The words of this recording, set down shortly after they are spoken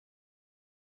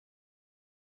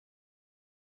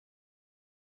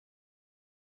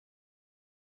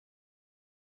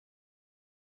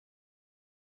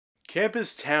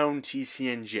Campus Town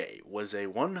TCNJ was a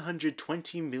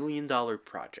 $120 million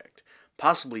project,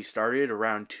 possibly started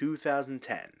around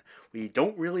 2010. We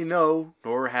don't really know,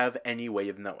 nor have any way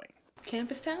of knowing.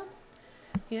 Campus Town?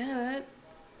 Yeah,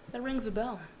 that rings a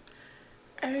bell.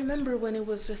 I remember when it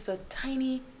was just a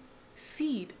tiny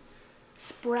seed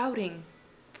sprouting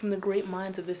from the great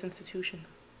minds of this institution.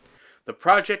 The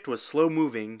project was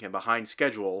slow-moving and behind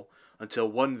schedule until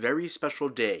one very special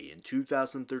day in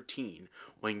 2013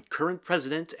 when current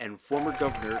president and former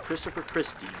governor Christopher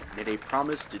Christie made a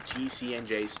promise to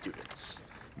TCNJ students.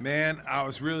 Man, I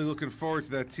was really looking forward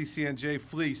to that TCNJ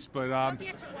fleece, but all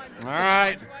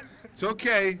right, it's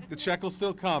okay. The check will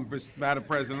still come, Madam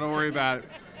President. Don't worry about it.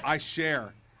 I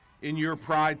share in your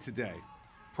pride today,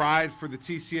 pride for the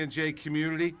TCNJ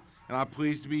community, and I'm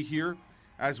pleased to be here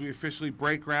as we officially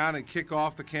break ground and kick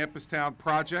off the Campus Town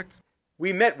project.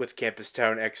 We met with Campus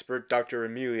Town expert Dr.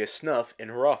 Amelia Snuff in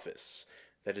her office.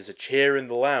 That is a chair in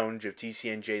the lounge of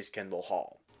TCNJ's Kendall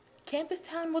Hall. Campus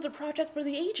Town was a project for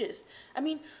the ages. I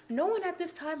mean, no one at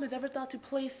this time has ever thought to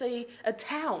place a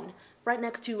town right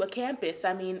next to a campus.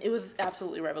 I mean, it was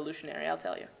absolutely revolutionary, I'll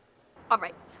tell you. All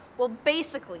right. Well,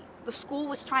 basically, the school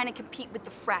was trying to compete with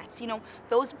the frats. You know,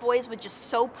 those boys were just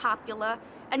so popular.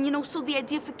 And, you know, so the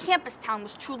idea for Campus Town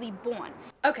was truly born.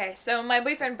 Okay, so my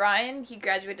boyfriend Brian, he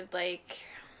graduated like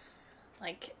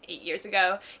 8 years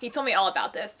ago. He told me all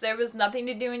about this. There was nothing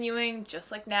to do in Ewing,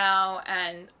 just like now,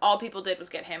 and all people did was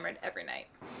get hammered every night.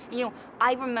 You know,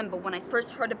 I remember when I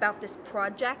first heard about this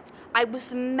project, I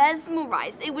was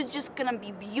mesmerized. It was just gonna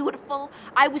be beautiful.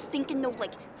 I was thinking, though,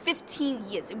 like 15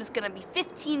 years. It was gonna be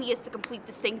 15 years to complete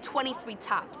this thing, 23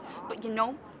 tops. But, you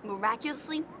know,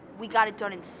 miraculously, we got it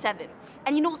done in 7.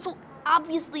 And, you know, so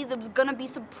obviously there was gonna be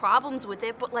some problems with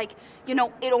it, but, like, you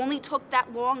know, it only took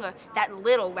that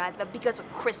little rather, because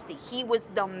of Christie. He was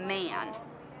the man.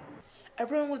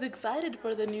 Everyone was excited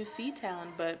for the new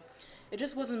C-Town, but it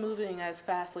just wasn't moving as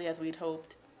fastly as we'd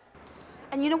hoped.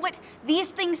 And you know what?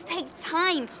 These things take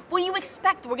time. What do you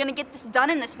expect? We're gonna get this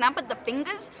done in the snap of the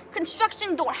fingers?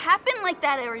 Construction don't happen like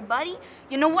that, everybody.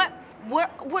 You know what? We're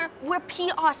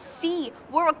PRC.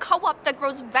 We're a co-op that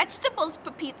grows vegetables,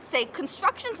 for Pete's sake.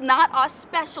 Construction's not our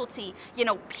specialty. You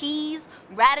know, peas,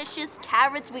 radishes,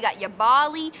 carrots, we got your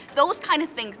barley, those kind of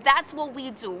things. That's what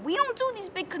we do. We don't do these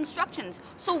big constructions.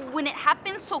 So when it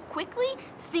happens so quickly,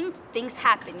 things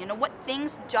happen. You know what?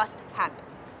 Things just happen.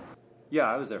 Yeah,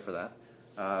 I was there for that.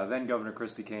 Then Governor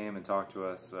Christie came and talked to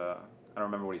us. I don't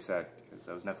remember what he said because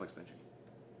I was Netflix binging.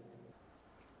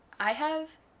 I have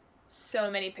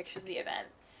so many pictures of the event.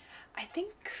 I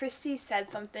think Christie said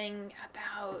something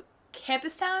about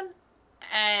Campus Town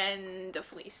and a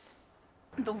fleece.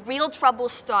 The real trouble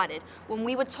started when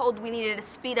we were told we needed to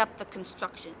speed up the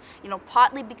construction. You know,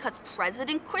 partly because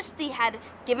President Christie had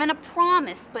given a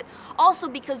promise, but also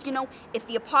because, you know, if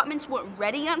the apartments weren't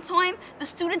ready on time, the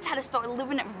students had to start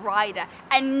living at Ryder.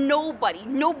 And nobody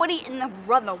in the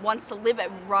brother wants to live at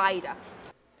Ryder.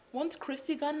 Once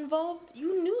Christie got involved,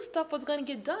 you knew stuff was gonna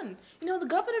get done. You know, the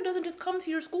governor doesn't just come to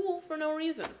your school for no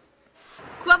reason.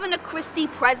 Governor Christie,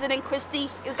 President Christie,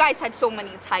 you guys had so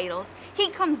many titles. He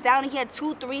comes down here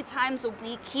 2-3 times a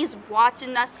week. He's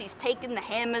watching us. He's taking the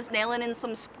hammers, nailing in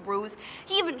some screws.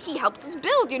 He helped us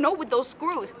build, you know, with those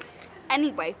screws.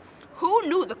 Anyway, who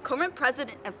knew the current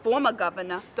president and former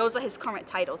governor, those are his current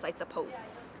titles, I suppose,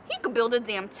 he could build a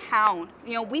damn town.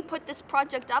 You know, we put this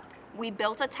project up, we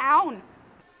built a town.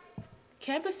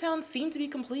 Campus Town seemed to be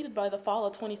completed by the fall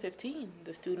of 2015.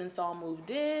 The students all moved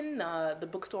in, the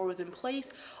bookstore was in place.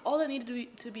 All that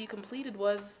needed to be completed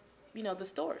was, you know, the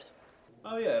stores.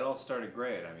 Oh yeah, it all started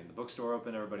great. I mean, the bookstore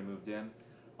opened, everybody moved in.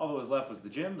 All that was left was the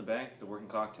gym, the bank, the working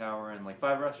clock tower, and like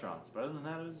 5 restaurants. But other than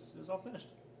that, it was all finished.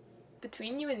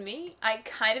 Between you and me, I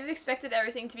kind of expected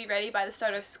everything to be ready by the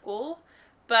start of school,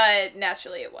 but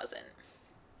naturally it wasn't.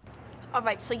 All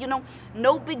right, so, you know,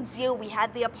 no big deal. We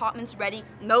had the apartments ready.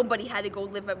 Nobody had to go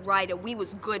live at Ryder. We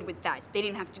was good with that. They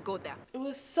didn't have to go there. It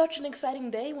was such an exciting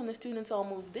day when the students all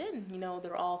moved in. You know,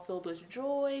 they're all filled with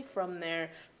joy, from their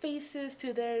faces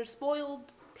to their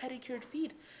spoiled, pedicured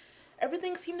feet.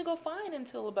 Everything seemed to go fine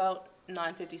until about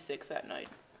 9:56 that night.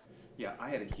 Yeah, I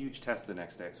had a huge test the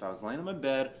next day, so I was laying in my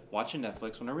bed watching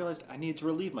Netflix when I realized I needed to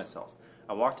relieve myself.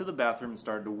 I walked to the bathroom and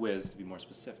started to whiz, to be more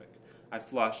specific. I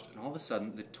flushed, and all of a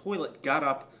sudden, the toilet got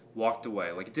up, walked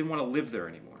away, like it didn't want to live there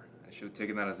anymore. I should have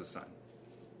taken that as a sign.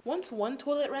 Once one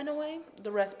toilet ran away, the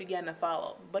rest began to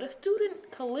follow. But a student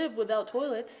can live without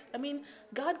toilets. I mean,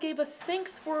 God gave us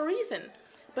sinks for a reason.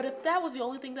 But if that was the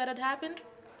only thing that had happened,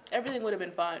 everything would have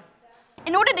been fine.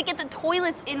 In order to get the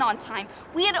toilets in on time,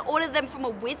 we had to order them from a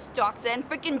witch doctor in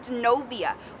frickin'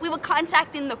 Genovia. We were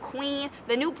contacting the queen,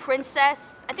 the new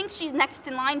princess. I think she's next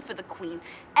in line for the queen.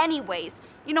 Anyways,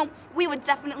 you know, we were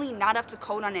definitely not up to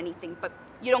code on anything, but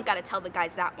you don't gotta tell the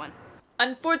guys that one.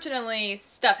 Unfortunately,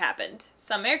 stuff happened.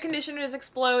 Some air conditioners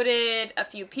exploded, a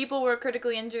few people were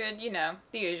critically injured, you know,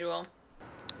 the usual.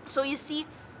 So you see,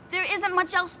 there isn't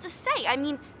much else to say. I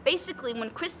mean, basically,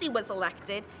 when Christie was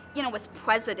elected, you know, as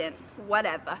president,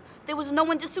 whatever, there was no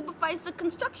one to supervise the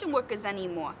construction workers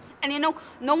anymore. And you know,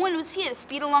 no one was here to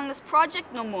speed along this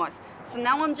project no more. So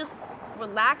now I'm just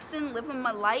relaxing, living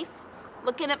my life,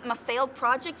 looking at my failed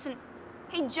projects and,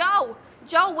 hey, Joe,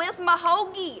 where's my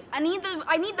hoagie? I need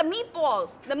the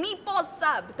meatballs, the meatball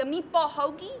sub, the meatball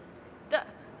hoagie,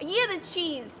 the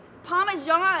cheese,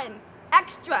 Parmesan,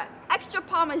 extra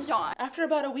Parmesan. After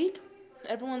about a week,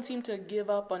 everyone seemed to give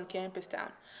up on Campus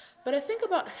Town. But I think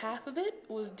about half of it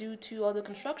was due to all the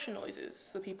construction noises.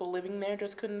 The people living there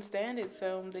just couldn't stand it,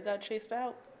 so they got chased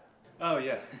out. Oh,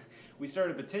 yeah. We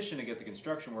started a petition to get the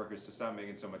construction workers to stop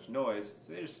making so much noise,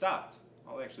 so they just stopped.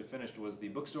 All they actually finished was the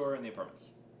bookstore and the apartments.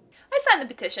 I signed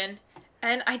the petition,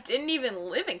 and I didn't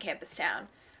even live in Campus Town.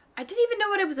 I didn't even know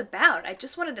what it was about. I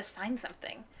just wanted to sign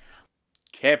something.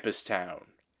 Campus Town.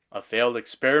 A failed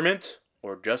experiment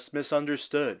or just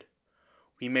misunderstood?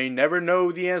 We may never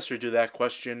know the answer to that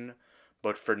question,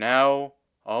 but for now,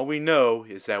 all we know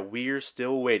is that we're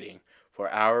still waiting for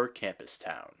our Campus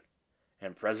Town.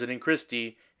 And President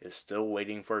Christie is still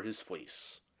waiting for his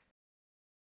fleece.